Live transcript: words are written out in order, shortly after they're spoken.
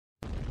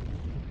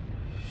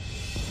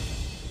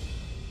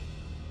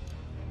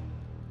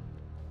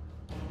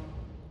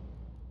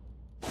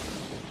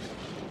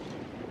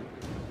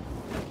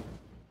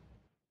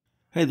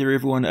Hey there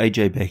everyone,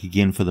 AJ back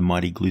again for the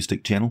Mighty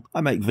Gluestick channel. I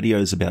make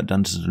videos about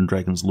Dungeons &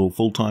 Dragons lore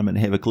full-time and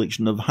have a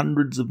collection of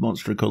hundreds of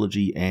monster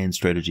ecology and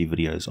strategy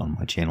videos on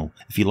my channel.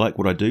 If you like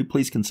what I do,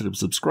 please consider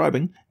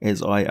subscribing,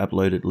 as I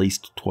upload at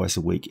least twice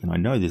a week, and I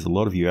know there's a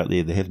lot of you out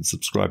there that haven't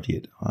subscribed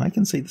yet. I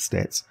can see the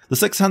stats. The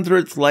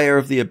 600th layer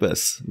of the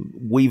Abyss.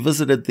 We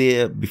visited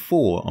there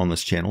before on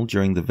this channel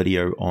during the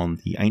video on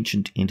the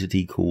ancient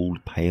entity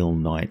called Pale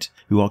Night,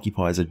 who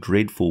occupies a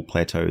dreadful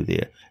plateau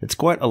there. It's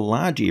quite a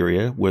large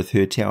area with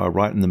her tower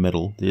right in the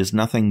middle. There's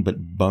nothing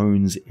but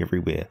bones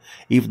everywhere.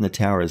 Even the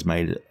tower is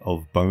made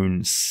of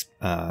bones,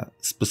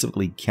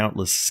 specifically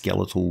countless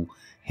skeletal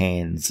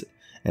hands.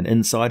 And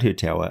inside her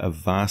tower, a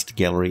vast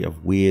gallery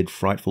of weird,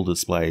 frightful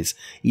displays.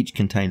 Each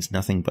contains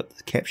nothing but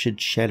the captured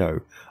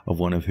shadow of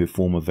one of her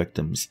former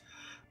victims.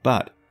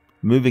 But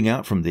moving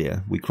out from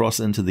there, we cross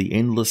into the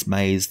endless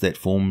maze that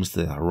forms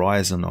the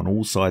horizon on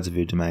all sides of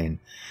her domain,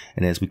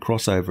 and as we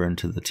cross over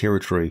into the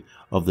territory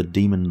of the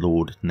demon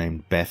lord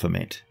named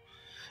Baphomet.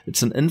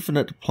 It's an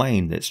infinite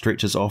plane that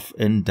stretches off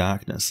in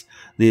darkness.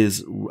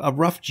 There's a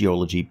rough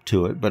geology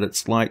to it, but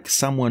it's like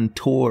someone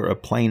tore a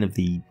plane of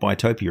the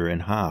Biotopia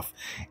in half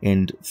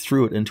and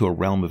threw it into a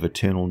realm of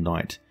eternal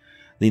night,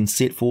 then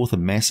set forth a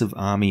massive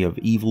army of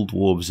evil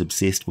dwarves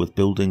obsessed with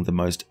building the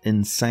most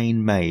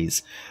insane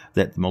maze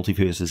that the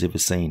multiverse has ever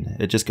seen.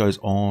 It just goes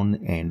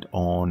on and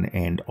on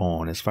and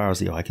on as far as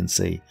the eye can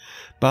see.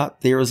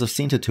 But there is a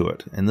centre to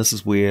it, and this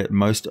is where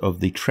most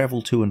of the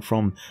travel to and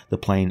from the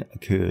plane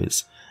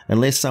occurs.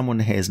 Unless someone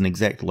has an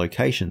exact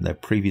location they've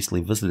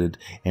previously visited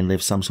and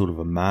left some sort of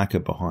a marker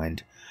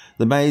behind.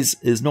 The maze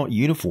is not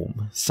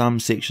uniform. Some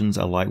sections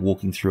are like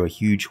walking through a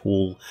huge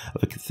hall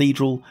of a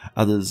cathedral,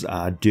 others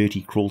are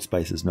dirty crawl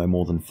spaces no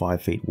more than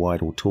 5 feet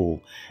wide or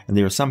tall, and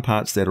there are some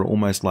parts that are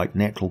almost like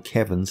natural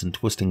caverns and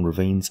twisting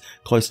ravines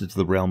closer to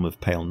the realm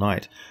of Pale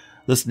Night.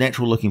 This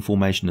natural-looking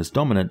formation is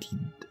dominant,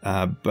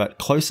 but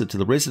closer to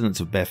the residence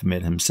of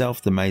Baphomet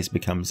himself, the maze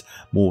becomes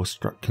more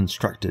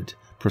constructed,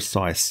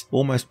 precise,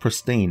 almost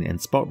pristine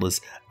and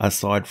spotless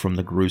aside from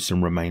the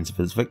gruesome remains of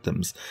his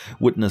victims,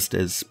 witnessed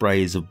as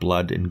sprays of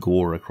blood and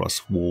gore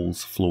across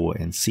walls, floor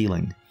and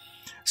ceiling,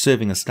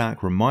 serving a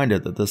stark reminder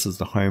that this is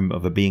the home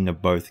of a being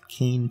of both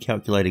keen,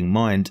 calculating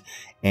mind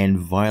and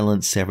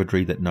violent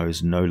savagery that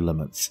knows no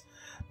limits.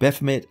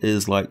 Baphomet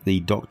is like the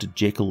Dr.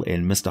 Jekyll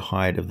and Mr.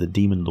 Hyde of the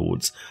Demon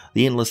Lords.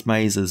 The endless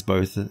maze is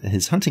both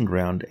his hunting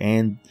ground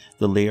and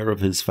the lair of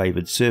his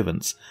favoured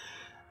servants,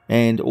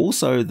 and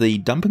also the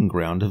dumping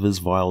ground of his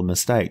vile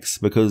mistakes,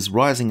 because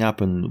rising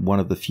up in one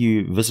of the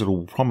few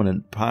visible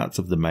prominent parts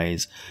of the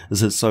maze is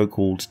his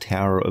so-called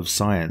Tower of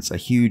Science, a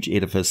huge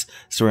edifice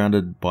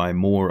surrounded by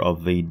more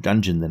of a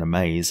dungeon than a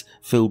maze,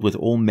 filled with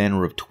all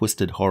manner of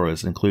twisted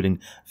horrors, including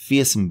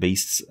fearsome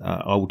beasts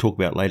I will talk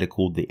about later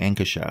called the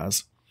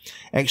Ankashars.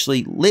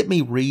 Actually, let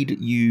me read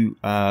you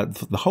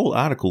the whole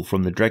article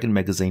from the Dragon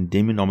Magazine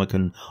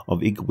Demonomicon of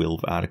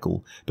Igwilv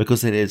article,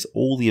 because it has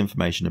all the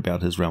information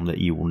about his realm that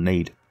you will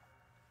need.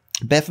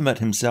 Baphomet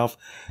himself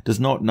does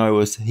not know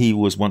if he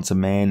was once a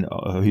man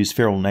whose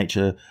feral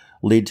nature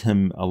led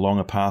him along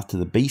a path to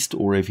the beast,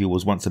 or if he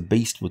was once a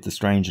beast with the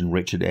strange and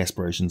wretched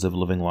aspirations of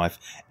living life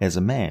as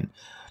a man.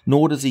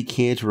 Nor does he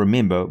care to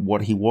remember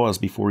what he was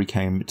before he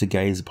came to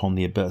gaze upon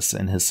the abyss,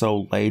 and his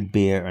soul laid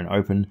bare and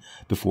open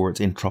before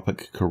its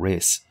entropic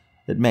caress.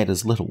 It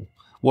matters little.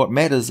 What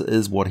matters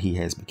is what he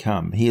has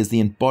become. He is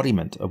the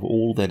embodiment of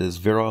all that is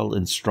virile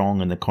and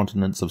strong in the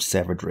continents of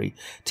savagery,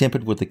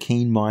 tempered with the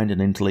keen mind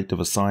and intellect of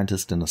a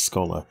scientist and a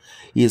scholar.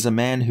 He is a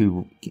man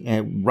who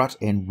rut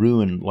and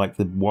ruin like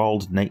the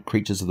wild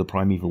creatures of the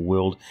primeval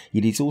world,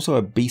 yet he's also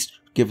a beast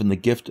given the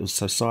gift of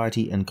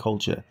society and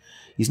culture.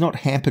 He's not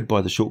hampered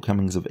by the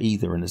shortcomings of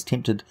either, and is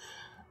tempered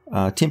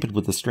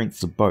with the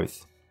strengths of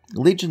both.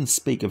 Legends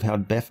speak of how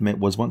Baphomet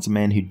was once a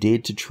man who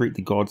dared to treat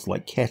the gods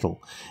like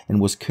cattle, and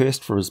was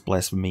cursed for his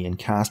blasphemy and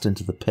cast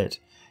into the pit.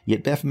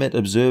 Yet Baphomet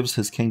observes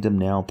his kingdom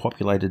now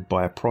populated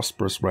by a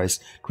prosperous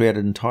race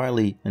created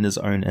entirely in his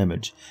own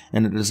image,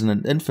 and it is in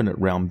an infinite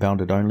realm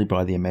bounded only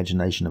by the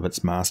imagination of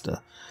its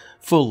master.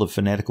 Full of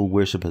fanatical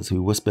worshippers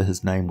who whisper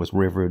his name with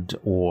reverent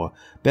awe,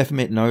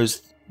 Baphomet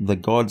knows the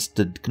gods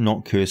did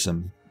not curse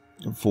him.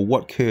 For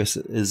what curse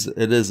is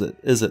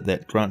it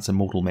that grants a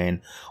mortal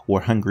man or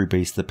a hungry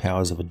beast the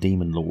powers of a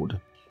demon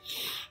lord?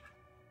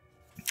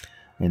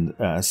 And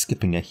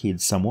skipping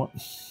ahead somewhat,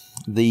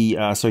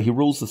 so he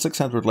rules the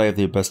 600 layer of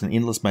the abyss, an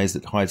endless maze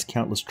that hides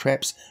countless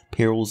traps,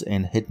 perils,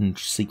 and hidden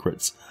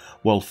secrets.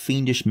 While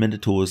fiendish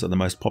minotaurs are the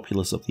most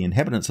populous of the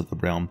inhabitants of the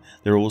realm,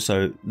 they're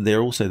also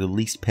the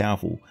least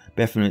powerful.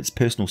 Baphomet's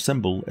personal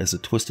symbol is a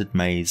twisted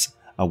maze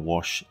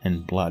awash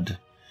in blood.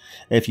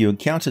 If you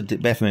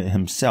encountered Baphomet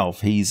himself,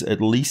 he's at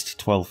least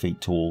 12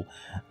 feet tall.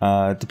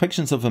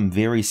 Depictions of him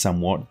vary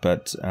somewhat,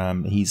 but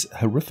he's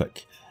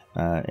horrific.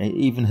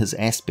 Even his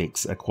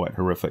aspects are quite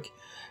horrific.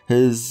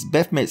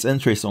 Baphomet's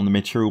interests on the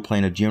material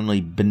plane are generally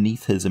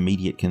beneath his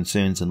immediate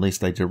concerns unless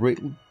they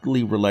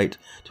directly relate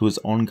to his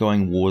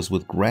ongoing wars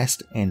with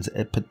Grast and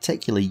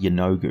particularly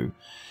Yanogu.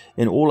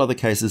 In all other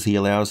cases, he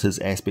allows his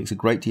aspects a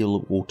great deal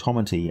of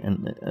autonomy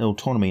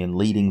in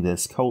leading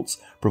the cults,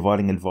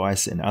 providing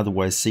advice, and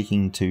otherwise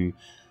seeing to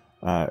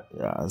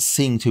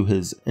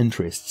his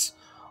interests.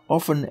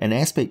 Often, an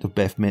aspect of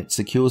Baphomet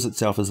secures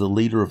itself as the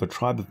leader of a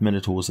tribe of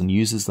minotaurs and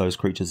uses those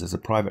creatures as a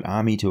private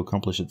army to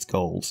accomplish its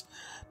goals.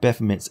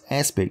 Baphomet's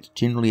aspect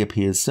generally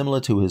appears similar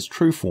to his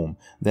true form,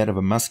 that of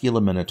a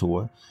muscular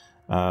minotaur.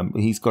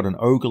 He's got an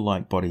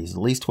ogre-like body. He's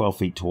at least 12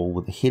 feet tall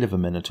with the head of a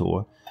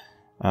minotaur.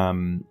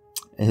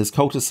 His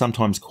cultists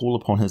sometimes call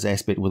upon his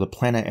aspect with a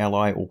planar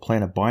ally or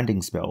planar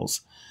binding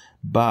spells,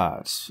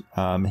 but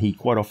he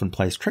quite often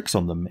plays tricks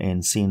on them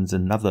and sends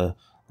another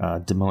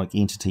demonic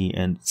entity,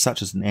 and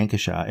such as an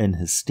Ankashar, in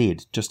his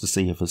stead, just to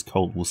see if his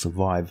cult will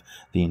survive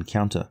the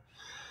encounter.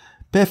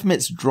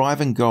 Baphomet's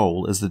driving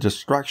goal is the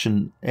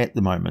destruction at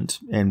the moment,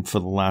 and for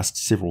the last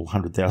several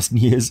 100,000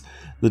 years,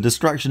 the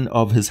destruction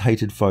of his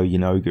hated foe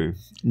Yeenoghu.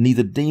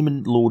 Neither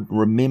Demon Lord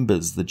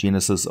remembers the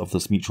genesis of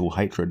this mutual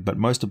hatred, but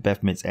most of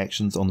Baphomet's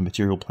actions on the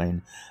material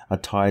plane are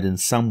tied in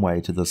some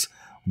way to this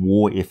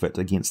war effort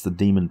against the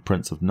Demon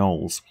Prince of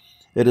Knolls.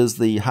 It is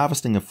the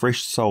harvesting of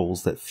fresh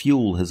souls that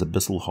fuel his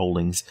abyssal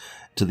holdings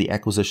to the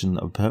acquisition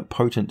of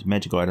potent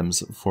magic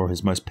items for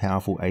his most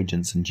powerful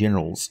agents and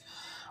generals.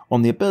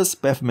 On the Abyss,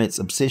 Baphomet's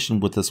obsession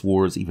with this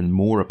war is even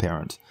more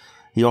apparent.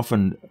 He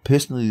often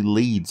personally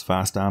leads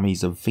vast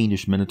armies of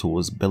fiendish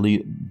minotaurs,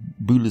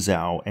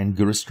 Bulizao and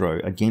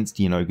Guristro, against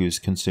Yeenoghu's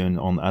concern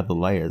on other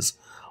layers.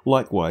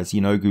 Likewise,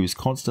 Yeenoghu's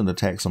constant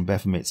attacks on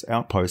Baphomet's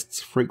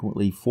outposts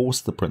frequently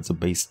force the Prince of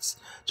Beasts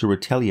to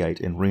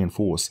retaliate and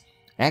reinforce.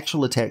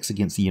 Actual attacks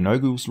against the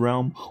Yeenoghu's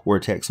realm, or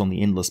attacks on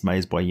the Endless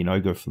Maze by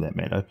Yeenoghu for that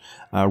matter,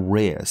 are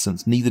rare,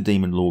 since neither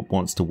Demon Lord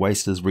wants to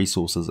waste his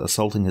resources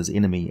assaulting his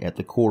enemy at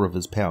the core of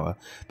his power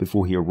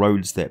before he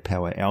erodes that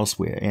power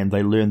elsewhere, and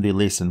they learned their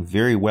lesson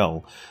very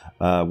well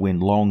when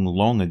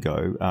long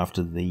ago,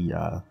 after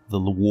the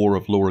War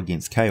of Law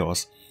against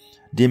Chaos,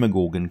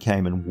 Demogorgon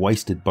came and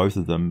wasted both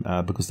of them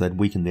because they'd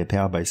weakened their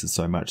power bases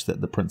so much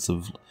that the Prince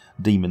of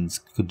Demons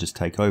could just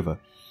take over.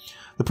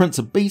 The Prince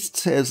of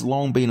Beasts has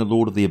long been a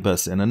Lord of the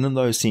Abyss, and in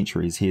those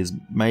centuries he has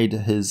made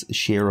his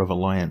share of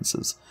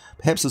alliances.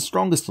 Perhaps the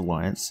strongest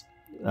alliance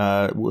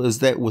was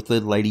that with the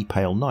Lady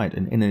Pale Knight,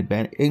 an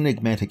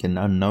enigmatic and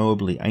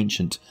unknowably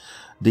ancient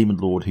demon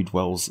lord who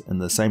dwells in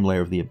the same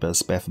layer of the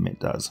Abyss Baphomet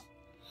does.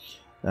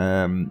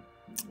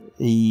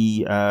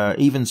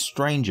 Even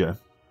stranger,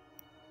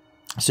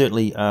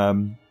 certainly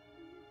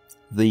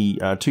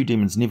the two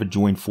demons never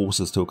join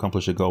forces to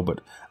accomplish a goal, but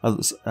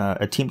others,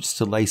 attempts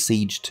to lay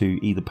siege to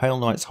either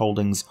Pale Knight's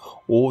holdings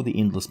or the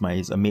Endless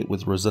Maze are met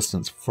with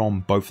resistance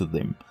from both of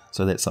them,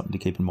 so that's something to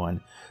keep in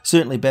mind.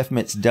 Certainly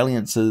Baphomet's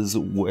dalliances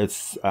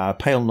with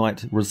Pale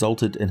Knight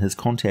resulted in his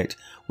contact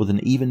with an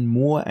even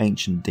more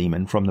ancient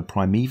demon from the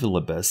primeval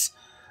abyss,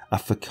 a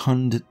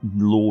fecund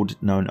lord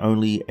known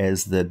only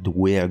as the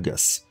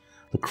Duergus,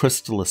 the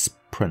Chrysalis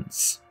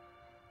Prince.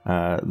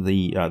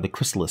 The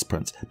Chrysalis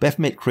Prince.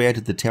 Baphomet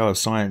created the Tower of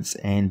Science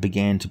and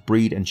began to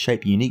breed and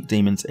shape unique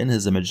demons in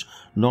his image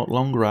not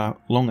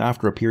long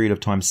after a period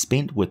of time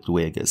spent with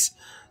Duergus,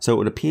 so it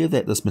would appear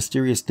that this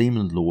mysterious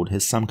demon lord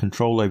has some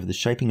control over the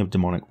shaping of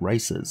demonic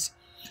races.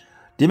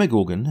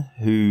 Demogorgon,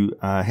 who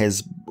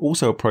has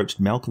also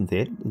approached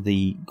Malconthet,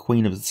 the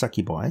Queen of the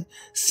Succubi,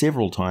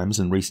 several times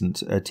in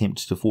recent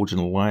attempts to forge an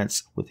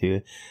alliance with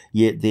her,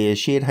 yet their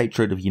shared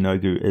hatred of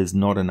Yeenoghu is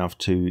not enough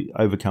to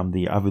overcome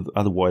the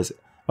otherwise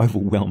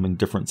overwhelming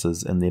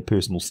differences in their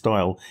personal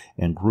style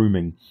and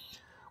grooming.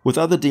 With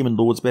other demon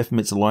lords,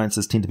 Baphomet's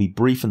alliances tend to be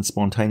brief and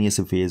spontaneous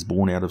affairs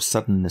born out of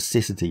sudden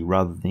necessity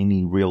rather than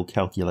any real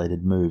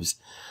calculated moves.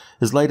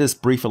 His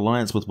latest brief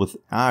alliance was with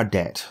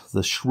Ardat,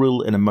 the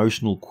shrill and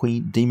emotional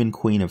demon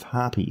queen of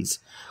harpies.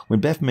 When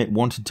Baphomet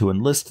wanted to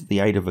enlist the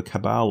aid of a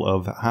cabal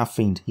of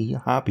half-fiend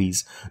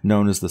harpies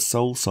known as the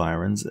Soul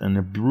Sirens in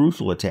a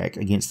brutal attack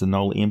against the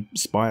Null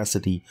Spire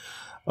city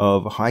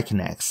of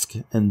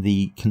Hykenaxk in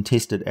the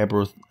contested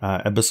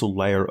abyssal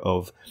layer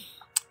of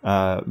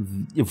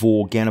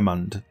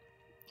Vorganamund.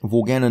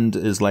 Vorganand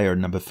is layer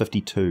number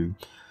 52.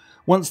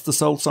 Once the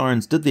Soul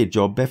Sirens did their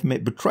job,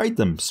 Baphomet betrayed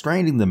them,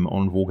 stranding them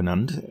on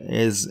Vorganand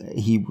as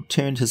he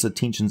turned his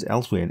attentions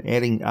elsewhere and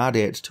adding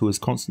Ardat to his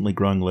constantly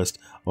growing list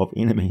of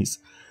enemies.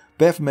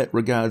 Baphomet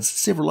regards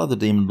several other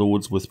demon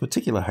lords with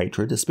particular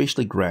hatred,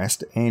 especially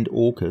Grast and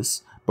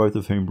Orcus, both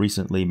of whom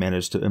recently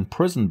managed to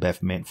imprison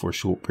Baphomet for a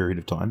short period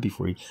of time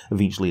before he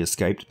eventually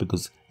escaped,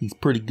 because he's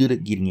pretty good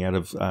at getting out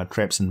of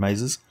traps and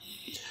mazes.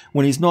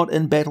 When he's not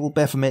in battle,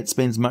 Baphomet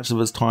spends much of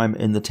his time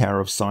in the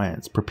Tower of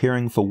Science,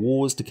 preparing for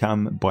wars to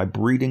come by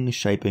breeding,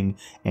 shaping,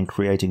 and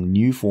creating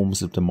new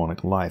forms of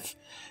demonic life.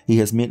 He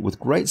has met with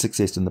great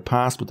success in the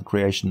past with the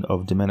creation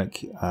of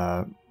demonic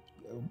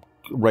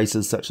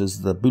races such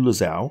as the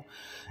Bulizao.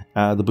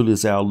 The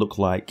Bulizao look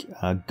like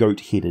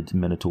goat-headed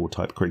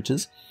minotaur-type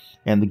creatures,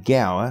 and the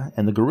Gower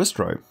and the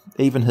Guristro.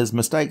 Even his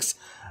mistakes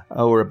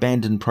or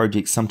abandoned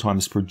projects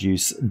sometimes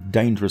produce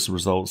dangerous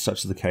results,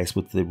 such as the case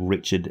with the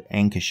wretched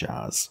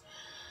Ankashars.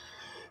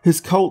 His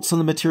cults on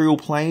the material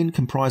plane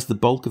comprise the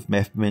bulk of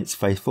Baphomet's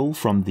faithful,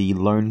 from the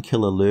lone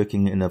killer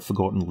lurking in a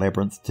forgotten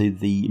labyrinth to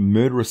the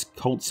murderous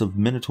cults of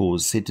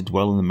minotaurs said to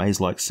dwell in the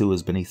maze-like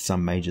sewers beneath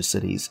some major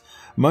cities.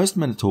 Most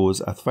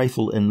minotaurs are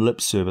faithful in lip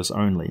service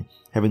only,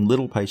 having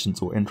little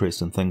patience or interest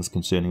in things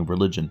concerning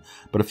religion,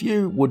 but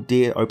few of them would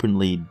dare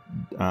openly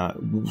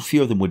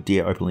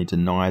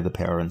deny the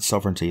power and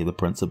sovereignty of the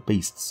Prince of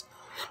Beasts.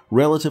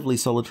 Relatively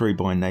solitary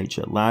by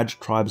nature, large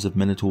tribes of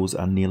minotaurs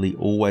are nearly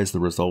always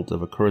the result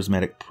of a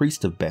charismatic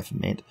priest of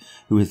Baphomet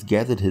who has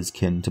gathered his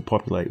kin to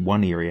populate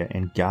one area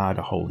and guard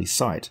a holy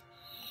site.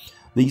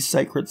 These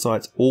sacred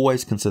sites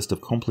always consist of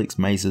complex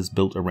mazes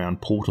built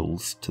around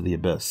portals to the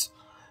abyss.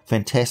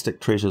 Fantastic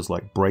treasures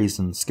like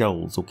brazen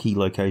skulls or key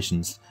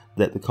locations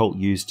that the cult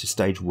used to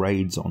stage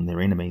raids on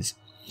their enemies.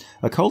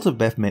 A cult of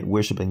Baphomet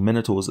worshipping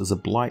minotaurs is a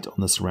blight on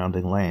the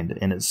surrounding land,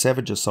 and its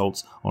savage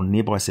assaults on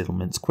nearby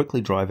settlements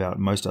quickly drive out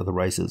most other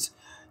races.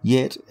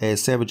 Yet,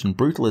 as savage and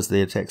brutal as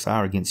their attacks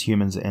are against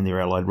humans and their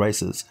allied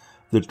races,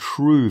 the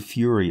true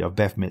fury of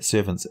Baphomet's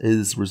servants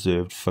is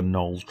reserved for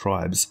Gnoll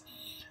tribes.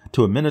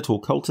 To a Minotaur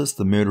cultist,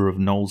 the murder of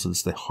Gnolls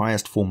is the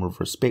highest form of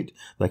respect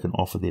they can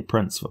offer their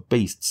prince of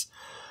beasts.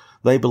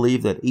 They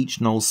believe that each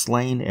Gnoll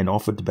slain and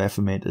offered to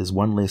Baphomet is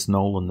one less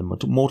Gnoll in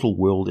the mortal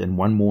world and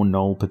one more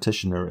Gnoll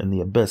petitioner in the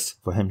abyss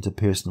for him to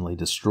personally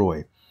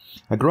destroy.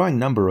 A growing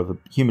number of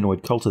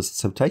humanoid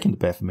cultists have taken to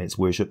Baphomet's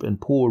worship in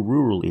poor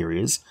rural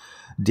areas.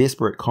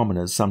 Desperate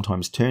commoners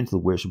sometimes turn to the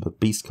worship of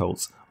beast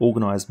cults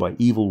organised by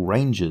evil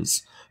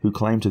rangers who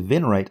claim to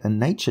venerate a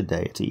nature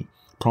deity,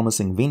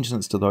 promising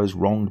vengeance to those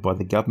wronged by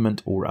the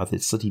government or other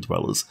city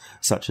dwellers,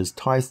 such as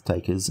tithe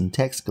takers and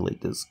tax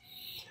collectors.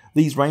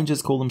 These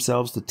rangers call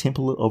themselves the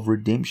Temple of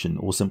Redemption,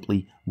 or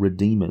simply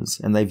Redeemers,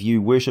 and they view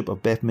worship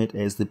of Baphomet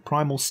as the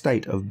primal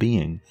state of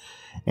being,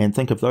 and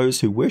think of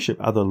those who worship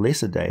other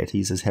lesser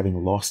deities as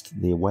having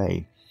lost their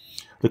way.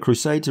 The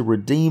crusade to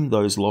redeem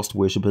those lost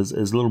worshippers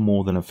is little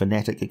more than a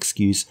fanatic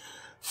excuse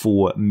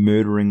for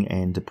murdering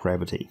and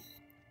depravity.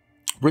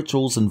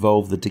 Rituals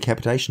involve the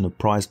decapitation of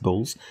prized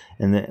bulls,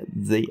 and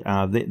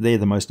they're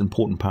the most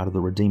important part of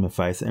the Redeemer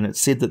faith, and it's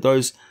said that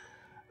those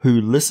who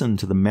listen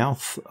to the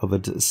mouth of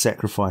a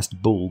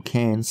sacrificed bull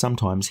can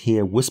sometimes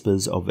hear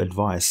whispers of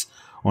advice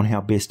on how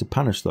best to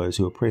punish those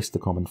who oppress the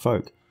common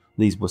folk.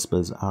 These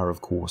whispers are, of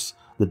course,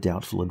 the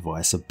doubtful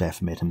advice of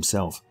Baphomet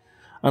himself.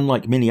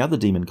 Unlike many other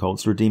demon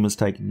cults, Redeemers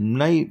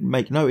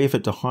make no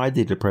effort to hide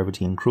their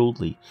depravity and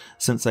cruelty.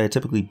 Since they are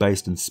typically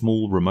based in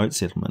small, remote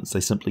settlements,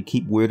 they simply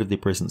keep word of their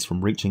presence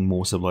from reaching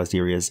more civilized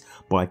areas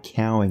by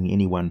cowing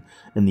anyone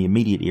in the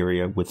immediate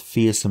area with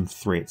fearsome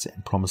threats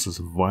and promises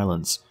of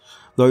violence.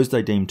 Those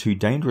they deem too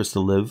dangerous to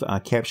live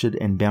are captured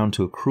and bound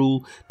to a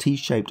cruel,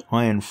 T-shaped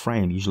iron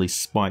frame, usually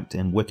spiked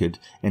and wicked,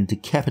 and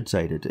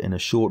decapitated in a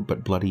short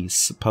but bloody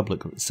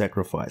public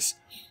sacrifice.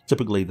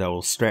 Typically they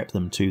will strap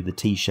them to the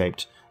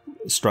T-shaped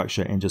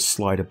structure and just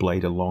slide a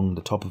blade along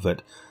the top of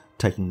it,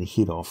 taking the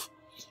head off.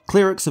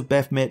 Clerics of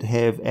Baphomet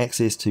have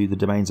access to the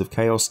domains of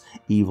chaos,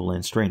 evil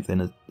and strength,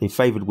 and their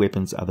favoured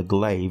weapons are the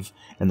glaive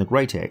and the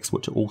great axe,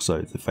 which are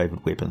also the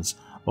favoured weapons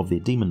of their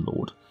demon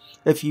lord.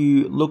 If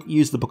you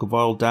use the Book of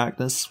Vile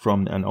Darkness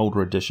from an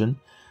older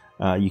edition,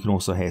 you can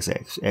also have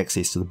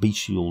access to the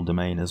bestial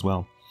domain as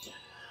well.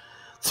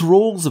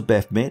 Thralls of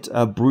Baphomet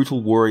are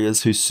brutal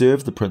warriors who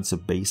serve the Prince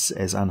of Beasts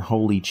as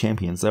unholy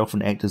champions. They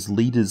often act as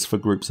leaders for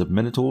groups of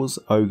minotaurs,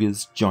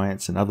 ogres,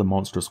 giants, and other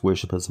monstrous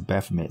worshippers of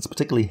Baphomet,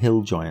 particularly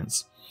hill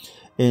giants.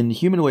 In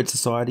humanoid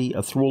society,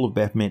 a thrall of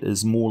Baphomet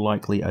is more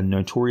likely a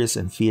notorious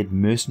and feared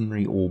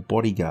mercenary or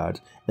bodyguard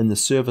in the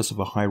service of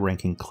a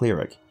high-ranking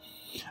cleric.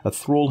 A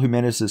thrall who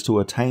manages to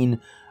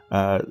attain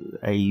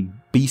a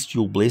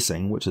bestial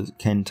blessing, which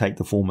can take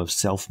the form of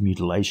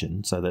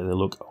self-mutilation, so that they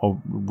look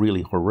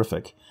really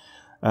horrific,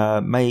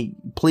 may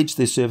pledge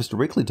their service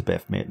directly to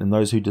Baphomet, and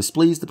those who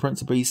displease the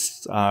Prince of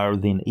Beasts are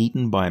then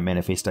eaten by a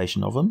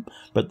manifestation of him,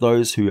 but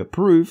those who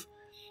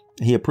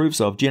he approves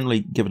of,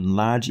 generally given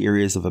large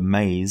areas of a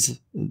maze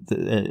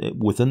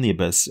within the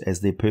abyss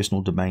as their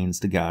personal domains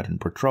to guard and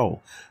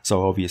patrol.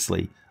 So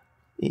obviously,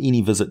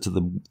 any visit to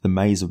the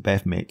maze of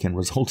Baphomet can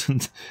result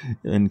in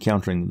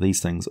encountering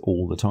these things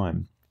all the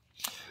time.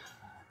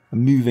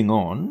 Moving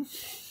on.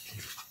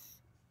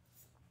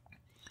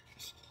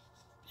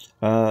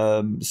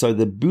 So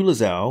the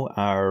Bulazao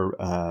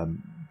are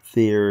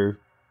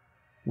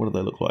what do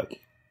they look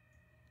like?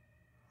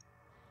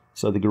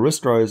 So the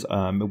Garistros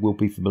we'll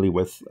be familiar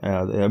with.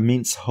 They're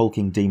immense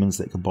hulking demons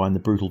that combine the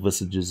brutal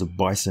visages of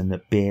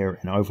bison, bear,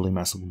 and overly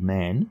muscled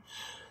man.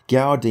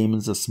 Gour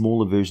demons are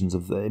smaller versions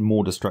of the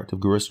more destructive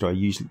Garistro,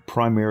 used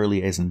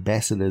primarily as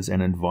ambassadors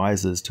and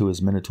advisors to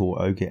his Minotaur,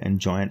 Ogre,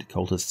 and giant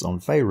cultists on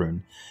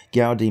Faerun.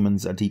 Gour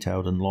demons are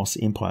detailed in Lost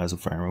Empires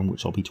of Faerun,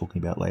 which I'll be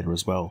talking about later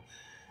as well,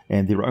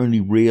 and they're only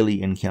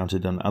rarely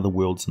encountered on other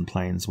worlds and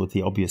planes, with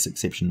the obvious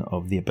exception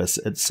of the Abyss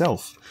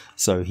itself.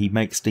 So he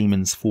makes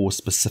demons for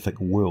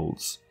specific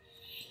worlds.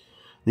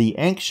 The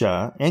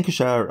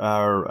Ankashar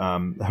are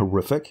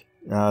horrific.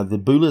 The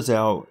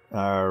Bulazao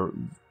are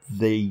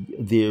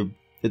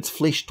its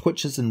flesh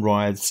twitches and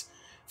writhes,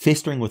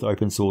 festering with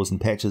open sores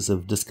and patches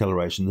of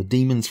discoloration. The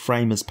demon's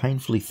frame is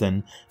painfully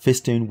thin,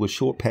 festooned with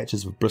short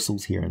patches of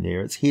bristles here and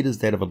there. Its head is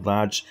that of a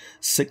large,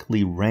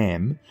 sickly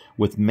ram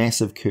with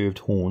massive curved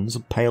horns,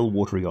 pale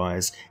watery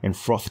eyes, and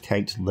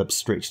froth-caked lips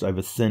stretched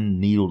over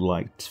thin,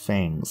 needle-like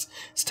fangs.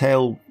 Its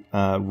tail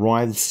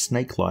writhes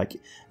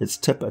snake-like, its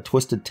tip a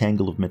twisted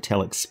tangle of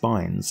metallic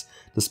spines.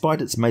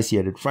 Despite its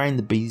emaciated frame,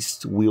 the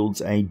beast wields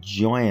a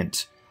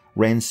giant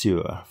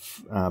ranseur,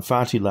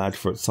 far too large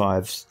for its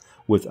size,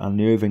 with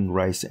unnerving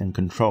grace and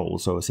control.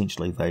 So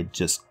essentially they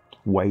just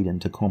wade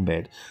into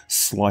combat,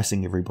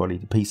 slicing everybody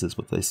to pieces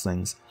with these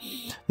things.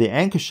 The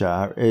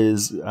Ankashar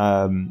is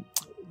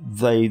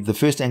the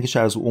first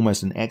Ankashars were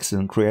almost an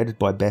accident created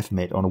by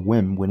Baphomet on a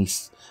whim when he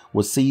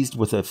was seized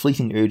with a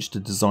fleeting urge to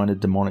design a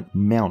demonic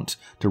mount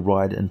to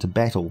ride into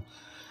battle.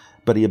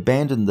 But he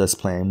abandoned this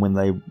plan when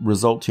the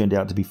result turned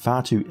out to be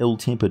far too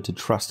ill-tempered to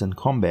trust in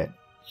combat.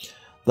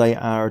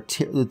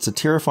 It's a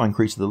terrifying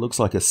creature that looks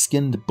like a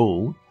skinned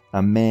bull,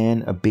 a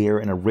man, a bear,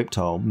 and a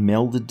reptile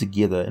melded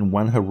together in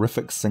one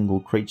horrific single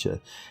creature.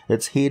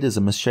 Its head is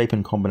a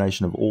misshapen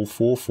combination of all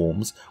four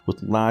forms,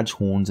 with large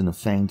horns and a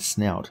fanged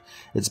snout.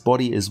 Its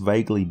body is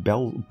vaguely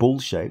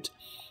bull-shaped,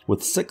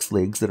 with 6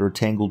 legs that are a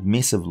tangled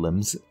mess of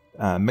limbs,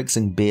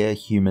 mixing bear,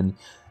 human,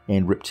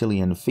 and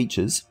reptilian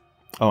features.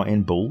 Oh,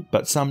 and bull,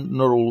 but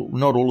not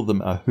all of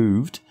them are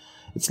hooved.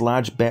 It's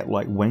large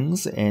bat-like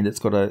wings, and it's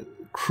got a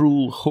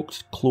cruel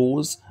hooked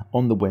claws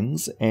on the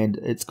wings, and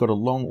it's got a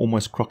long,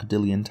 almost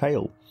crocodilian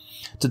tail.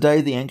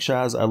 Today the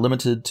Ankshars are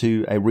limited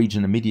to a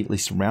region immediately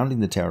surrounding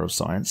the Tower of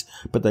Science,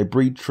 but they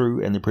breed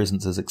true and their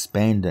presence is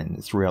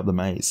expanding throughout the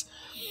maze.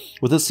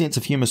 With this sense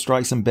of humour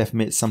strikes him,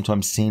 Baphomet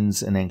sometimes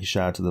sends an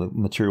Ankashar to the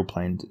material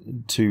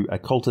plane to a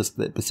cultist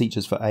that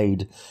beseeches for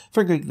aid,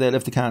 figuring that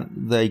if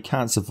they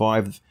can't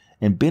survive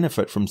and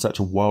benefit from such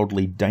a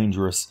wildly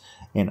dangerous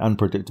and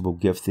unpredictable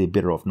gift, they're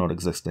better off not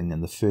existing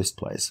in the first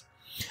place.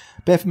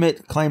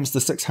 Baphomet claims the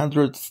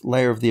 600th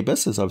layer of the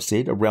Abyss, as I've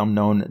said, a realm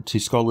known to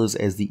scholars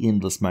as the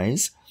Endless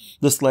Maze.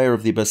 This layer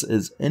of the Abyss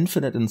is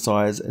infinite in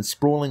size, a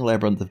sprawling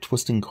labyrinth of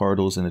twisting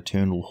corridors and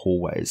eternal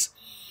hallways.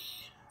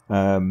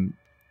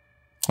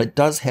 It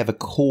does have a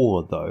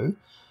core, though,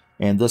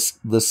 and this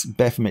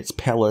Baphomet's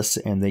palace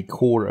and the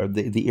core,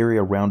 the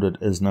area around it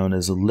is known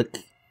as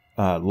Lichtian.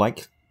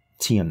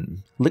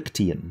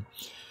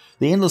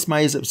 The Endless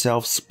Maze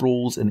itself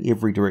sprawls in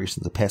every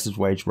direction. The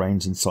passageways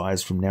range in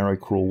size from narrow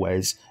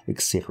crawlways,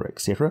 etc.,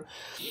 etc.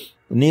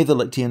 Near the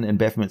Lichtian and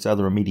Baphomet's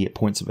other immediate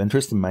points of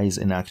interest, the maze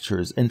in architecture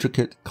is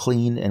intricate,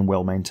 clean, and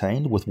well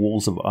maintained, with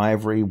walls of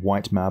ivory,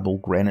 white marble,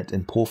 granite,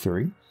 and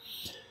porphyry,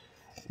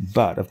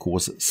 but, of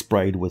course,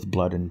 sprayed with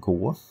blood and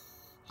gore.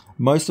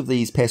 Most of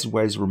these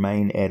passageways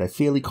remain at a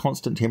fairly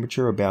constant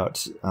temperature,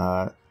 about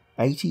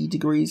 80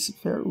 degrees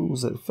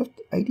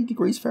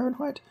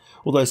Fahrenheit?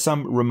 Although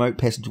some remote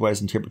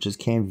passageways and temperatures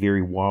can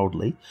vary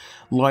wildly.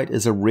 Light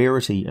is a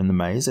rarity in the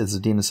maze, as the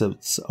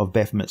denizens of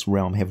Baphomet's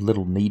realm have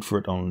little need for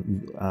it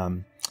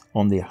on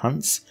their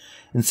hunts.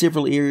 In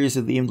several areas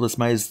of the Endless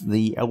Maze,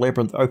 the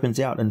labyrinth opens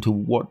out into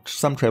what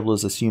some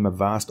travellers assume are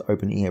vast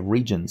open-air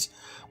regions.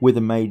 Where the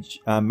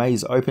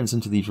maze opens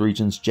into these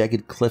regions,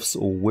 jagged cliffs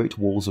or worked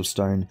walls of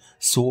stone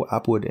soar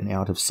upward and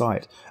out of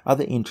sight.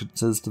 Other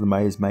entrances to the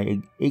maze may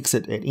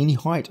exit at any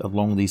height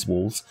along these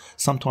walls,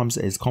 sometimes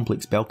as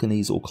complex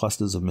balconies or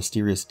clusters of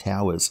mysterious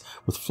towers,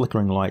 with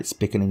flickering lights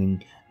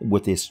beckoning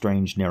with their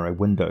strange narrow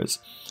windows.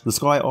 The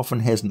sky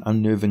often has an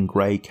unnerving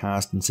grey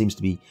cast and seems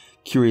to be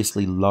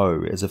curiously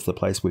low, as if the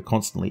place were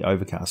constantly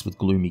overcast with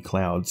gloomy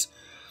clouds.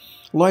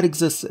 Light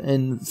exists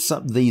in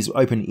these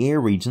open-air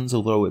regions,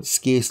 although it's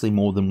scarcely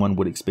more than one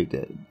would expect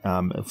it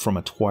from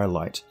a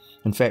twilight.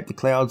 In fact, the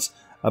clouds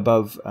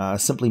above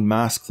simply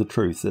mask the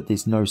truth that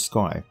there's no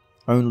sky,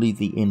 only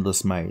the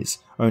endless maze,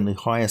 only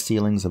higher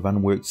ceilings of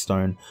unworked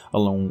stone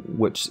along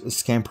which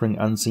scampering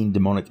unseen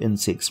demonic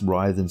insects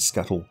writhe and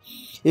scuttle.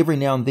 Every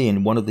now and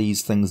then one of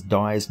these things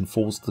dies and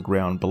falls to the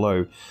ground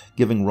below,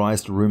 giving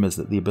rise to rumours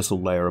that the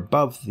abyssal layer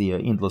above the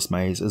endless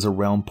maze is a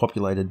realm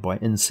populated by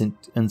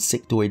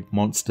insectoid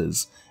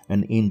monsters,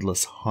 an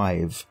endless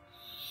hive.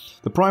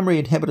 The primary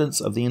inhabitants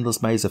of the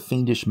endless maze are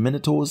fiendish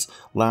minotaurs.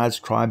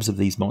 Large tribes of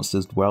these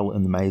monsters dwell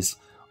in the maze,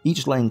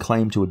 each laying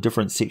claim to a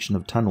different section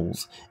of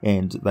tunnels,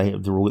 and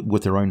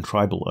with their own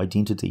tribal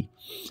identity.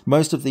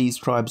 Most of these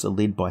tribes are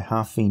led by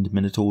half-fiend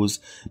minotaurs,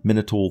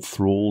 minotaur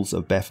thralls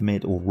of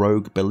Baphomet, or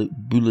rogue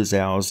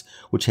Bulizaurs,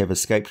 which have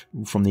escaped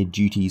from their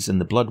duties in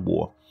the Blood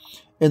War.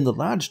 In the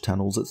large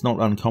tunnels, it's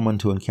not uncommon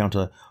to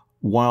encounter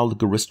wild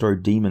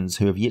Garistro demons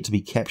who have yet to be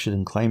captured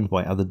and claimed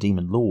by other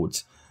demon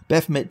lords.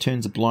 Baphomet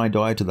turns a blind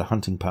eye to the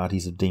hunting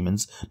parties of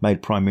demons,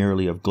 made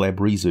primarily of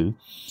Glabrizu,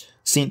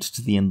 sent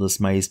to the Endless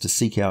Maze to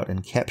seek out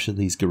and capture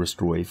these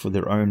Garistroi for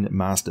their own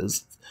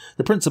masters.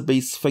 The Prince of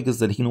Beasts figures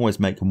that he can always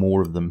make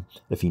more of them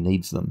if he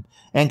needs them.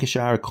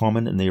 Ankashar are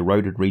common in the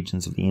eroded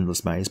regions of the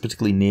Endless Maze,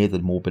 particularly near the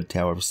morbid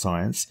Tower of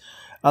Science.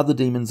 Other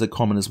demons are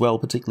common as well,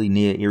 particularly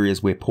near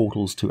areas where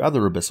portals to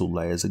other abyssal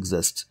layers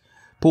exist.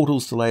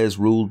 Portals to layers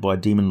ruled by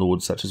demon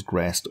lords such as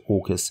Grast,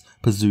 Orcus,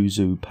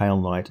 Pazuzu,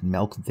 Pale Knight, and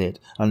Malkathat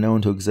are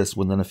known to exist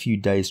within a few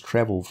days'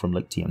 travel from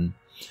Lictium.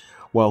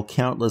 While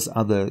countless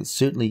others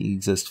certainly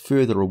exist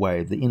further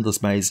away, the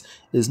Endless Maze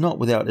is not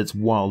without its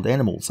wild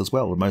animals as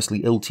well, mostly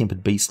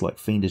ill-tempered beasts like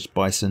fiendish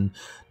bison,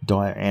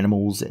 dire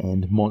animals,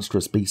 and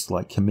monstrous beasts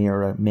like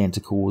chimera,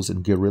 manticores,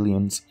 and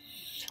gorillions.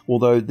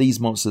 Although these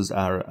monsters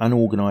are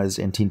unorganized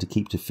and tend to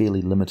keep to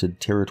fairly limited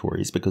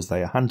territories because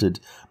they are hunted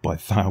by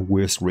far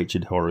worse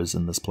wretched horrors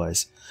in this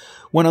place.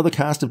 One other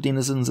cast of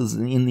denizens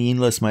in the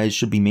Endless Maze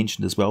should be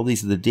mentioned as well.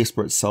 These are the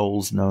desperate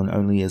souls known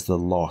only as the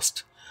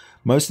Lost.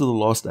 Most of the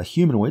Lost are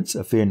humanoids,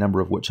 a fair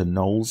number of which are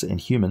gnolls and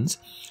humans,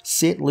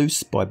 set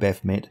loose by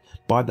Baphomet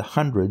by the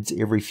hundreds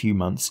every few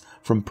months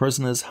from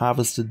prisoners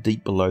harvested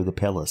deep below the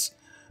palace.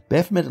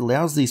 Baphomet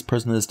allows these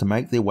prisoners to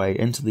make their way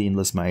into the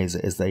Endless Maze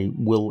as they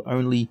will,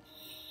 only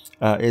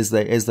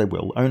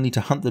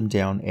to hunt them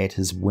down at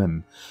his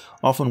whim,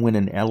 often when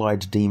an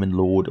allied demon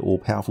lord or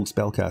powerful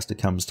spellcaster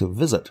comes to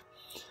visit.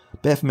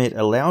 Baphomet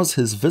allows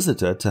his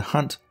visitor to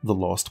hunt the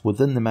Lost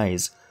within the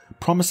maze,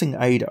 promising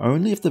aid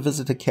only if the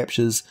visitor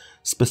captures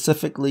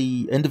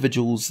specifically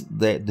individuals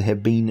that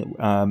have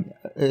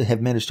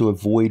managed to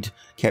avoid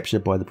capture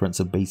by the Prince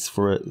of Beasts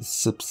for a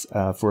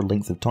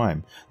length of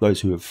time,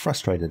 those who have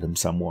frustrated him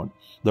somewhat,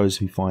 those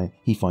who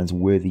he finds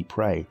worthy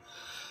prey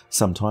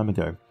some time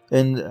ago.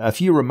 In a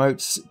few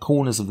remote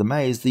corners of the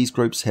maze, these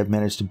groups have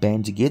managed to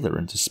band together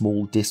into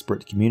small,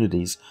 desperate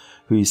communities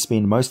who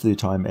spend most of their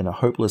time in a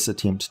hopeless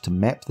attempt to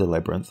map the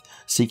labyrinth,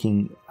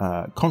 seeking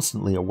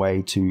constantly a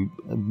way to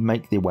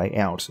make their way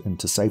out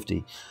into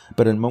safety.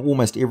 But in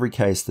almost every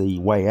case, the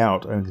way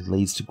out only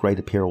leads to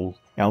greater peril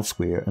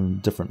elsewhere in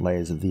different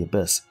layers of the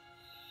abyss.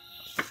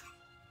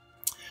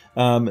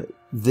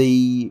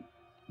 The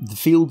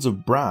Fields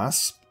of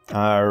Brass.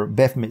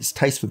 Baphomet's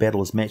taste for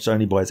battle is matched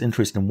only by his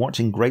interest in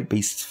watching great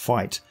beasts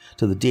fight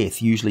to the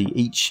death, usually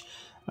each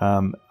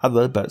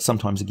other, but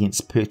sometimes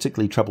against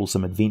particularly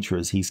troublesome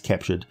adventurers he's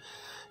captured.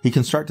 He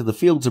constructed the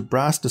Fields of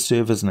Brass to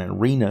serve as an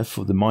arena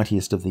for the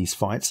mightiest of these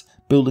fights,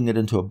 building it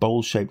into a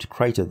bowl-shaped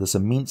crater. This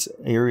immense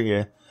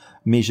area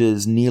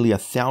measures nearly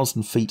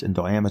 1,000 feet in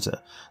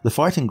diameter. The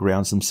fighting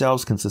grounds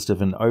themselves consist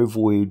of an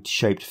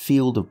ovoid-shaped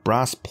field of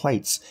brass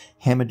plates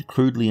hammered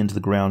crudely into the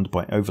ground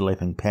by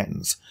overlapping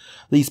patterns.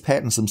 These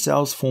patterns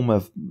themselves form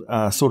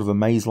a sort of a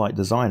maze-like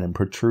design and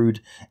protrude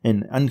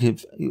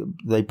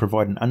they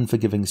provide an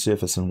unforgiving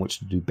surface on which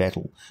to do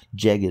battle,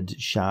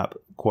 jagged,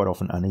 sharp, quite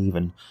often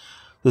uneven.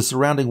 The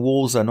surrounding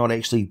walls are not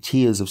actually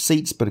tiers of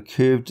seats, but a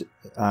curved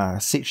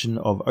section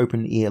of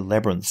open-air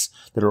labyrinths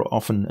that are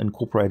often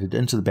incorporated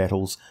into the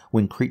battles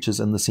when creatures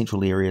in the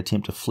central area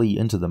attempt to flee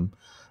into them.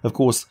 Of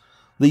course,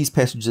 these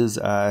passages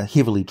are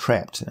heavily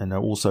trapped and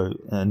are also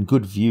in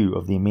good view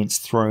of the immense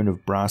throne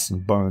of brass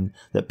and bone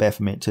that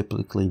Baphomet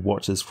typically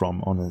watches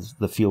from on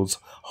the field's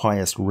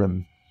highest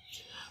rim.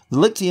 The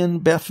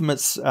Lictium,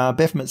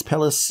 Baphomet's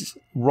palace,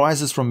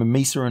 rises from a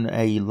mesa in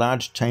a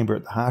large chamber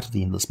at the heart of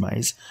the Endless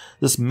Maze.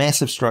 This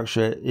massive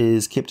structure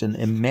is kept in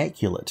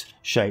immaculate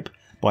shape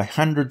by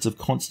hundreds of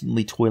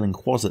constantly toiling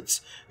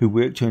quasits who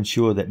work to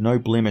ensure that no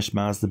blemish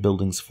mars the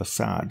building's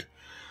facade.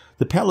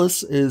 The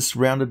palace is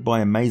surrounded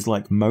by a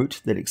maze-like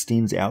moat that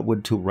extends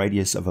outward to a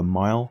radius of a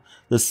mile.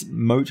 This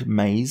moat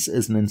maze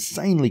is an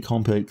insanely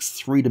complex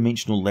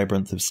three-dimensional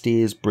labyrinth of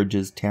stairs,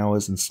 bridges,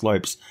 towers, and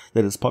slopes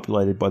that is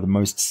populated by the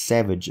most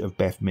savage of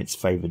Baphomet's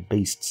favoured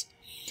beasts.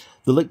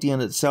 The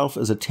Lictium itself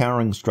is a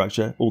towering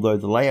structure, although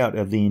the layout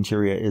of the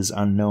interior is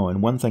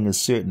unknown. One thing is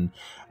certain: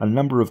 a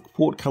number of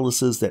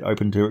portcullises that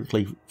open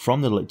directly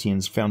from the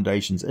Lictium's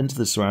foundations into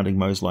the surrounding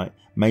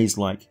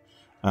maze-like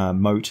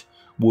moat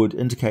would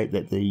indicate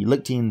that the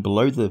Lictium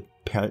below the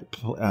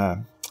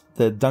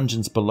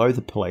dungeons below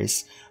the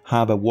place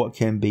harbour what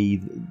can be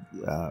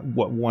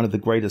one of the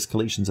greatest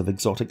collections of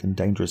exotic and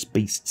dangerous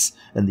beasts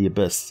in the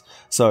abyss.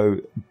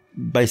 So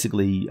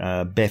basically,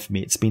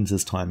 Baphomet spends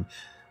his time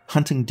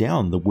hunting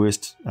down the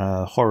worst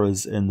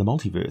horrors in the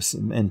multiverse,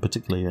 and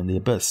particularly in the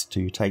abyss,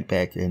 to take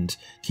back and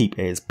keep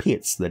as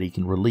pets that he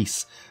can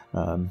release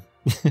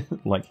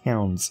like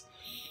hounds.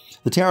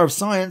 The Tower of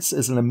Science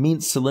is an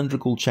immense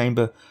cylindrical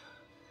chamber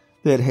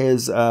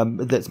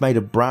that's made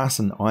of brass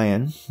and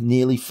iron,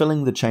 nearly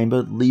filling the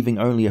chamber, leaving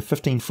only a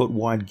 15-foot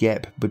wide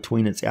gap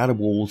between its outer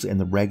walls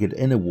and the ragged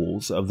inner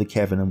walls of the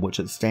cavern in which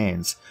it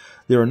stands.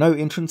 There are no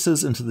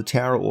entrances into the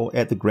tower or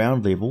at the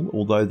ground level,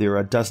 although there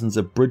are dozens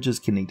of bridges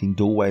connecting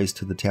doorways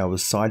to the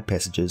tower's side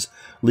passages,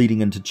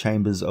 leading into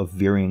chambers of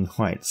varying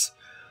heights.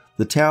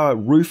 The tower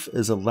roof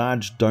is a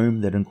large dome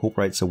that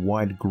incorporates a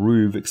wide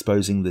groove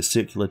exposing the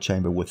circular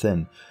chamber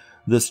within.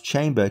 This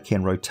chamber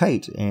can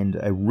rotate, and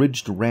a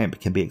ridged ramp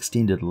can be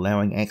extended,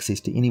 allowing access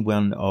to any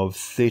one of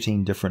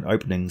 13 different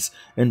openings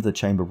in the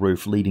chamber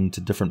roof leading to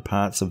different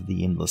parts of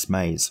the Endless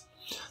Maze.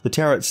 The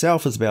tower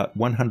itself is about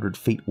 100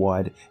 feet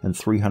wide and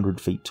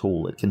 300 feet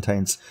tall. It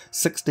contains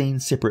 16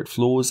 separate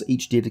floors,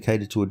 each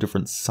dedicated to a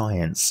different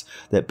science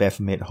that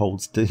Baphomet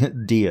holds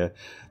dear.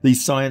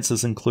 These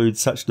sciences include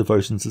such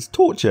devotions as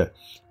torture,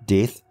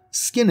 death,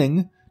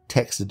 skinning,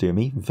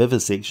 taxidermy,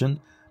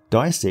 vivisection,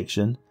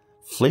 dissection,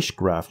 flesh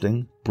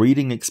grafting,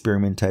 breeding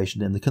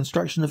experimentation, and the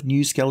construction of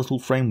new skeletal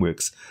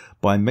frameworks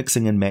by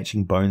mixing and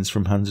matching bones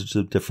from hundreds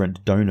of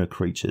different donor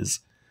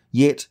creatures.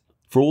 Yet,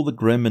 for all the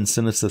grim and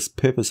sinister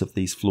purpose of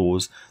these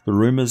flaws, the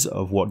rumours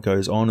of what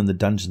goes on in the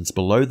dungeons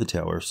below the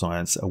Tower of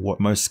Science are what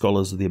most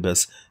scholars of the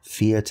Abyss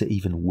fear to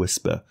even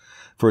whisper,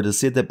 for it is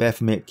said that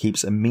Baphomet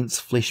keeps immense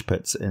flesh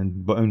pits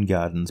and bone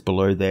gardens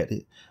below that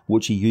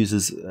which he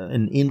uses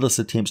in endless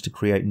attempts to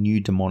create new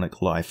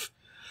demonic life.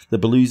 The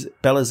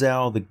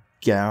Belazau, the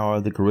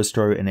Gour, the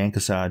Garistro, and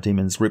Ankasar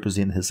demons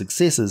represent his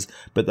successors,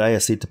 but they are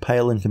said to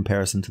pale in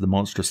comparison to the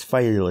monstrous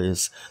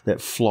failures that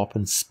flop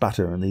and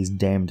sputter in these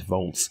damned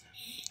vaults.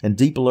 And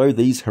deep below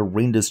these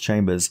horrendous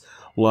chambers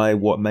lie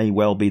what may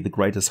well be the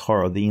greatest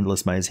horror the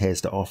Endless Maze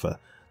has to offer,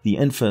 the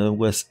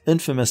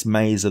infamous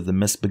Maze of the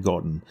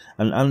Misbegotten,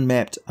 an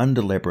unmapped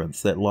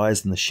underlabyrinth that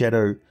lies in the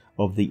shadow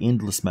of the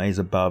Endless Maze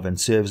above and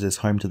serves as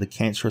home to the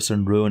cancerous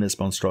and ruinous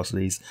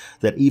monstrosities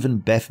that even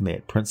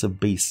Baphomet, Prince of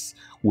Beasts,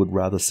 would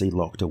rather see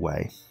locked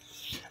away.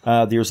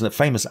 There is a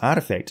famous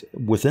artifact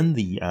within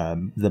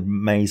the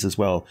maze as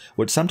well,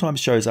 which sometimes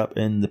shows up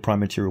in the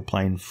prime material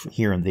plane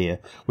here and there,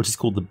 which is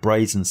called the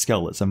Brazen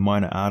Skull. It's a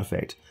minor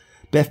artifact.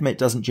 Baphomet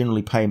doesn't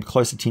generally pay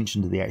close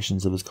attention to the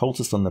actions of his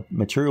cultists on the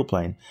material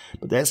plane,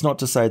 but that's not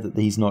to say that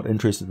he's not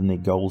interested in their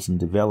goals and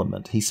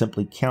development. He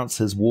simply counts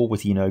his war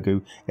with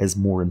Yeenoghu as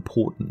more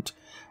important.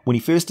 When he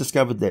first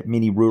discovered that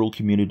many rural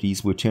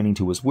communities were turning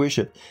to his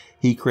worship,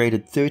 he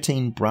created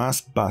 13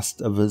 brass busts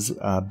of his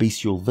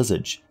bestial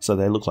visage, so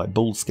they look like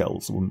bull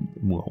skulls,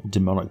 well,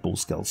 demonic bull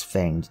skulls,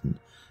 fanged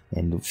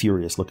and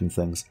furious-looking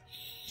things.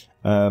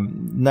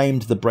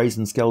 Named the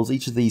Brazen Skulls,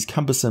 each of these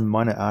cumbersome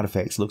minor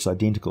artifacts looks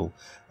identical.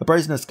 A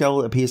brazen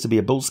skull appears to be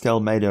a bull skull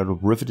made out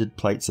of riveted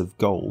plates of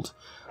gold.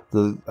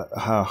 The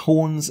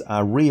horns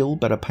are real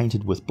but are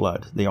painted with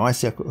blood. The eye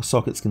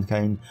sockets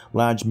contain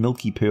large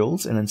milky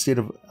pearls, and instead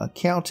of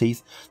cow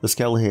teeth, the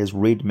skull has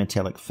red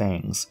metallic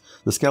fangs.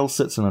 The skull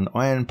sits on an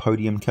iron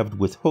podium covered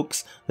with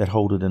hooks that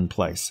hold it in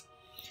place.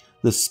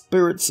 The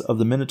spirits of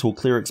the Minotaur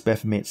clerics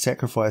Baphomet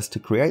sacrificed to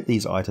create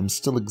these items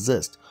still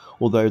exist,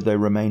 although they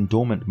remain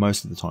dormant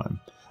most of the time.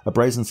 A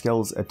brazen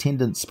skull's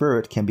attendant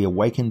spirit can be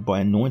awakened by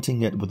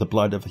anointing it with the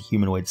blood of a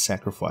humanoid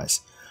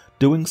sacrifice.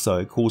 Doing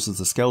so causes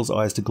the skull's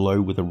eyes to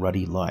glow with a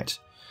ruddy light.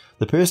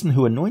 The person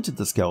who anointed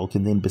the skull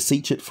can then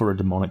beseech it for a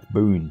demonic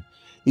boon.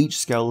 Each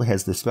skull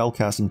has the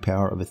spellcasting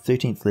power of a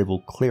 13th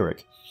level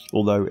cleric,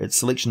 although its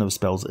selection of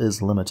spells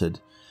is limited.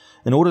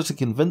 In order to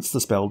convince the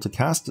skull to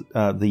cast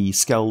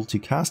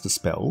a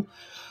spell,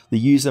 the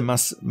user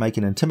must make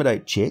an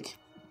intimidate check,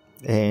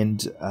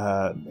 and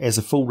as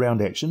a full round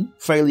action,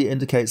 failure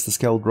indicates the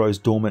skull grows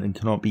dormant and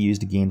cannot be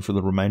used again for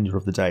the remainder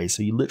of the day,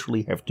 so you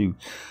literally have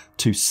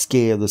to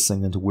scare this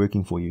thing into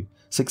working for you.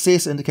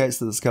 Success indicates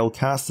that the skull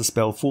casts the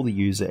spell for the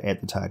user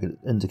at the target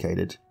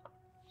indicated.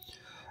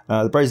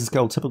 The Brazen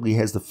Skull typically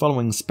has the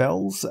following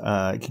spells.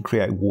 It can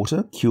create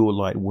water, cure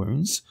light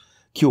wounds,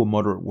 cure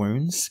moderate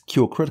wounds,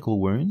 cure critical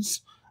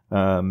wounds,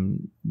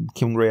 can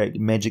create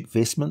magic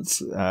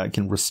vestments,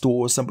 can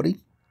restore somebody,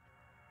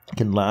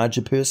 can enlarge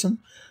a person,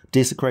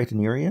 desecrate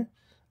an area,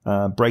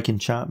 break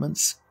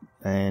enchantments,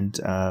 and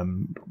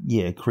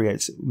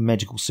creates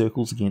magical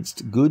circles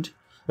against good,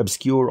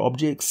 obscure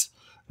objects,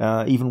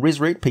 even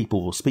resurrect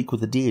people or speak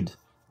with the dead,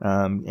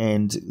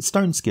 and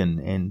stone skin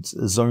and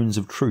zones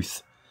of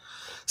truth.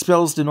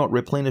 Spells do not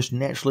replenish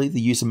naturally. The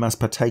user must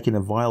partake in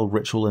a vile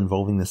ritual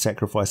involving the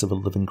sacrifice of a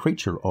living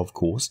creature, of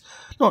course,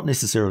 not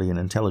necessarily an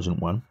intelligent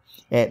one,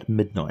 at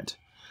midnight.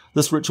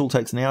 This ritual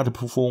takes an hour to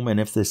perform, and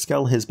if the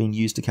skull has been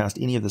used to cast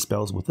any of the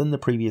spells within the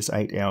previous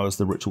 8 hours,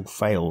 the ritual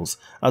fails.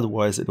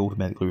 Otherwise, it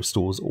automatically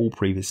restores all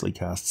previously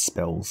cast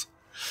spells.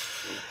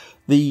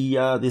 There's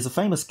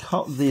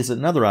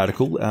another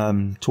article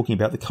talking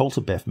about the cult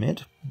of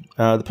Baphomet.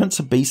 The Prince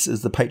of Beasts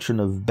is the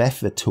patron of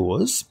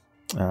Baphotors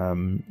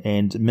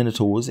and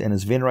Minotaurs, and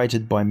is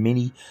venerated by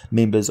many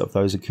members of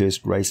those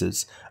accursed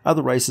races.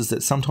 Other races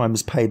that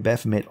sometimes pay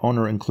Baphomet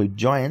honour include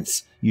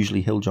giants,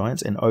 usually hill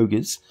giants, and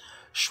ogres.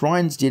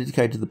 Shrines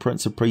dedicated to the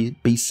Prince of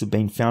Beasts have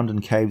been found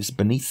in caves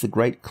beneath the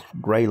great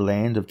grey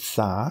land of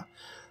Thar,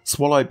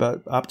 swallowed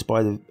up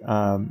by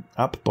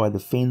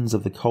the fens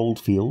of the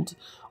Coldfield,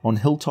 on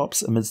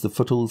hilltops amidst the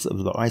foothills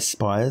of the Ice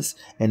Spires,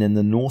 and in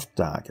the North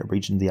Dark, a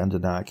region of the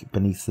Underdark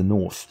beneath the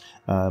north,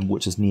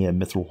 which is near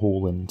Mithril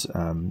Hall and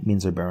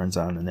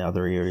Menzoberranzan and the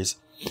other areas.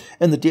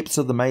 In the depths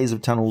of the maze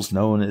of tunnels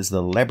known as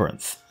the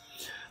Labyrinth.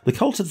 The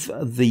cult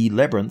of the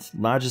Labyrinth,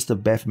 largest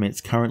of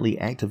Baphomet's currently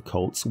active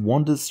cults,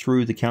 wanders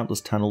through the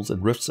countless tunnels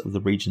and rifts of the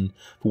region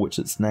for which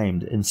it's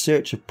named, in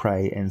search of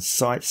prey and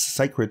sites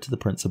sacred to the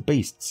Prince of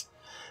Beasts.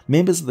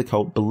 Members of the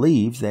cult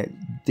believe that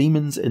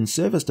demons in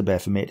service to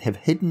Baphomet have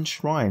hidden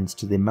shrines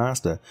to their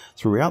master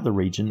throughout the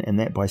region, and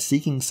that by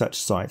seeking such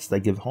sites they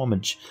give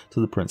homage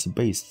to the Prince of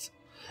Beasts.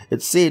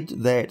 It's said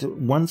that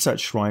one such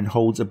shrine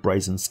holds a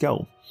brazen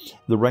skull.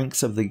 The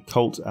ranks of the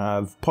cult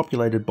are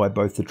populated by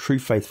both the true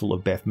faithful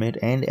of Baphomet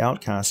and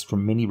outcasts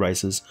from many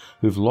races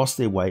who have lost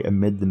their way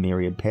amid the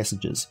myriad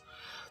passages.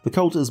 The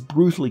cult is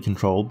brutally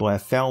controlled by a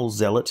foul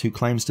zealot who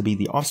claims to be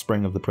the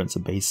offspring of the Prince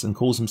of Beasts and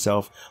calls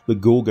himself the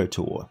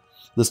Gorgotor.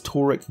 This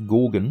tauric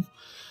Gorgon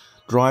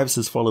drives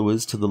his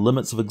followers to the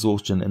limits of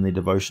exhaustion in their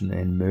devotion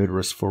and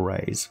murderous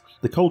forays.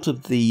 The cult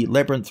of the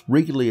Labyrinth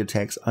regularly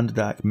attacks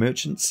Underdark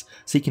merchants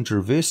seeking to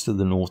traverse to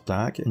the North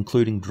Dark,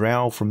 including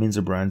Drow from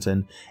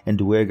Menzoberranzan and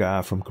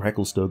Duergar from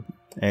Cracklestug,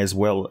 as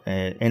well,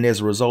 and as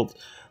a result,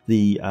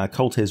 the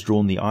cult has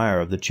drawn the ire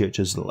of the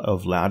churches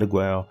of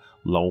Laudagwau,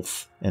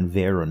 Lolth, and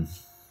Varen.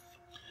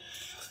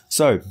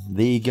 So,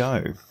 there you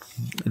go.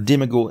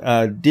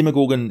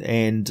 Demogorgon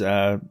and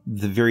the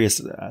various,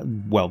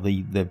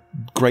 the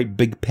great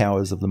big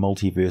powers of the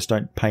multiverse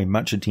don't pay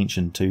much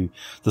attention to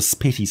the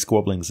petty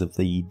squabblings of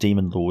the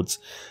demon lords.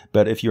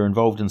 But if you're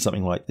involved in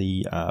something like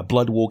the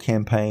Blood War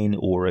campaign,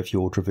 or if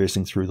you're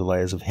traversing through the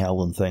layers of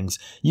hell and things,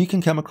 you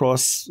can come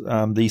across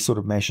these sort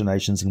of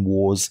machinations and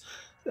wars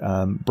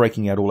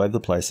breaking out all over the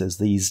place, as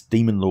these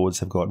demon lords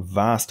have got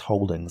vast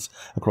holdings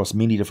across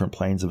many different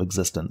planes of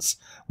existence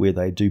where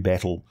they do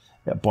battle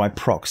by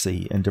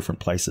proxy in different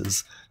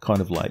places, kind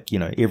of like,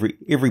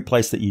 every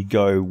place that you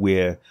go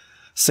where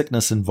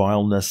sickness and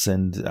vileness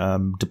and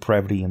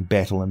depravity and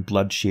battle and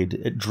bloodshed,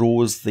 it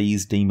draws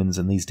these demons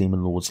and these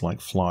demon lords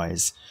like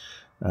flies.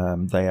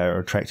 They are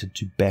attracted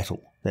to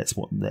battle. That's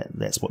what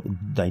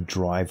they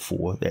drive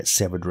for, that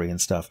savagery and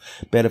stuff.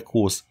 But of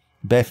course,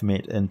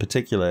 Baphomet in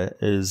particular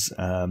is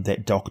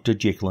that Dr.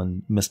 Jekyll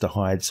and Mr.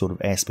 Hyde sort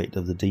of aspect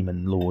of the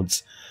demon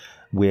lords,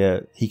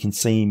 where he can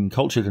seem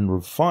cultured and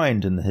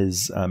refined in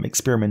his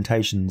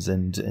experimentations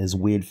and his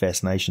weird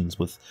fascinations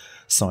with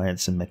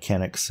science and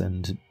mechanics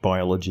and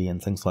biology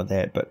and things like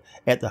that. But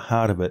at the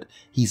heart of it,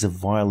 he's a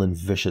vile and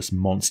vicious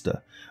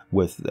monster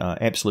with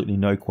absolutely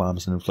no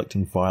qualms in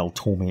inflicting vile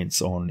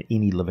torments on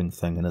any living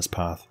thing in his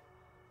path.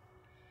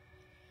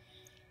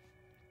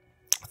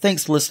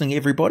 Thanks for listening,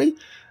 everybody.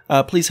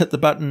 Please hit the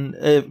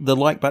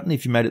like button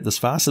if you made it this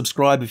far.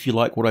 Subscribe if you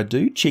like what I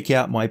do. Check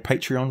out my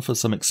Patreon for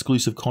some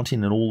exclusive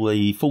content and all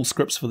the full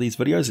scripts for these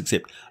videos,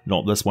 except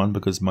not this one,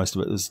 because most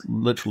of it is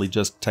literally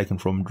just taken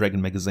from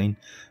Dragon Magazine,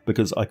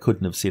 because I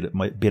couldn't have said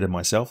it better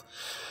myself.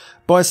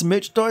 Buy some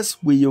merchandise,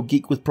 wear your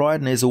geek with pride,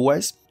 and as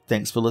always,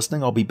 thanks for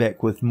listening. I'll be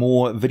back with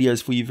more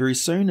videos for you very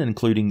soon,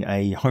 including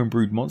a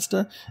homebrewed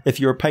monster. If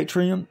you're a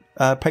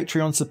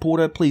Patreon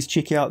supporter, please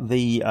check out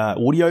the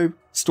audio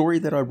story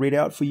that I read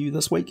out for you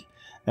this week,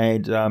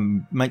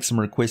 and make some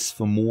requests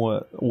for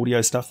more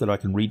audio stuff that I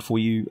can read for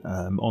you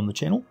on the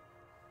channel.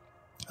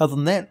 Other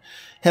than that,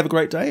 have a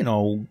great day, and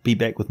I'll be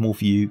back with more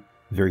for you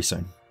very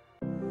soon.